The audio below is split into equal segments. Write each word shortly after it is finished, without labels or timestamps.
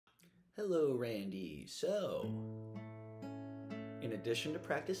Hello, Randy. So, in addition to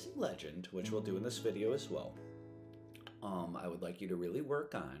practicing legend, which we'll do in this video as well, I would like you to really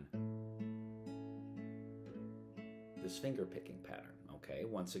work on this finger picking pattern, okay?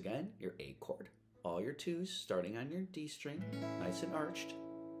 Once again, your A chord, all your twos starting on your D string, nice and arched.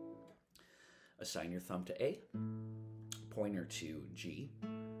 Assign your thumb to A, pointer to G,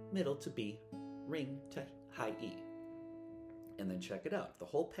 middle to B, ring to high E. And then check it out. The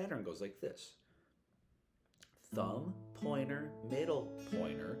whole pattern goes like this. Thumb, pointer, middle,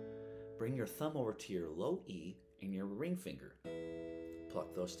 pointer. Bring your thumb over to your low E and your ring finger.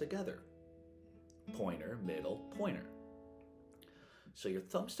 Pluck those together. Pointer, middle, pointer. So your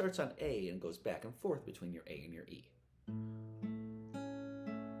thumb starts on A and goes back and forth between your A and your E.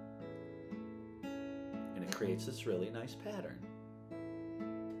 And it creates this really nice pattern.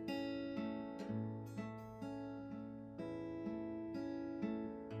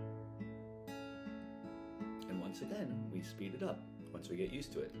 And once again, we speed it up once we get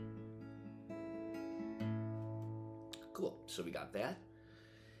used to it. Cool, so we got that.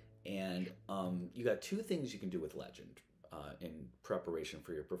 And you got two things you can do with legend in preparation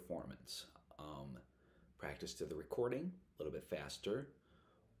for your performance. Practice to the recording a little bit faster,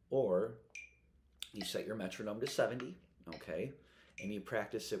 or you set your metronome to 70, okay? And you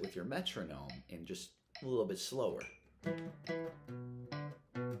practice it with your metronome and just a little bit slower.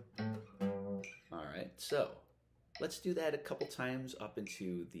 All right, so let's do that a couple times up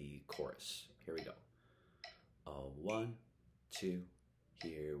into the chorus. Here we go. 1, 2,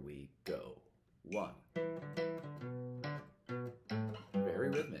 here we go. 1. Very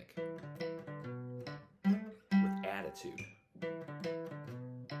rhythmic. With attitude.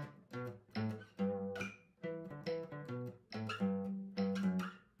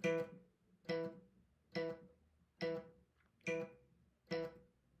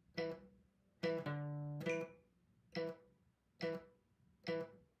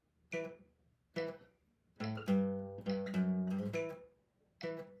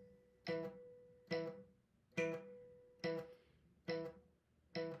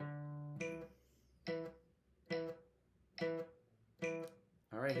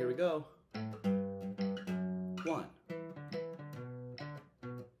 All right, here we go. 1. 1.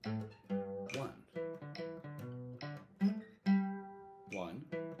 1.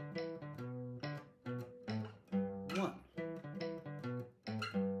 1.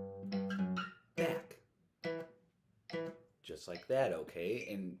 Back. Just like that, okay?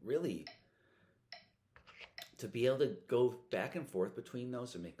 And really, to be able to go back and forth between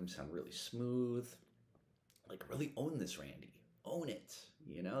those and make them sound really smooth, like really own this, Randy. Own it.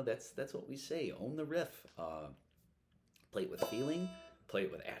 You know, that's what we say. Own the riff. Play it with feeling. Play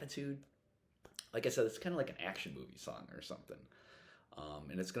it with attitude. Like I said, it's kind of like an action movie song or something.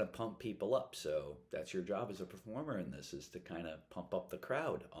 And it's going to pump people up. So that's your job as a performer in this, is to kind of pump up the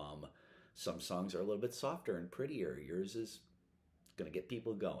crowd. Some songs are a little bit softer and prettier. Yours is going to get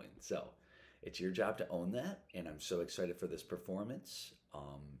people going. So it's your job to own that. And I'm so excited for this performance.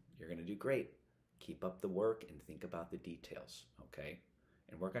 You're going to do great. Keep up the work and think about the details, okay?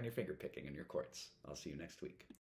 And work on your finger picking and your chords. I'll see you next week.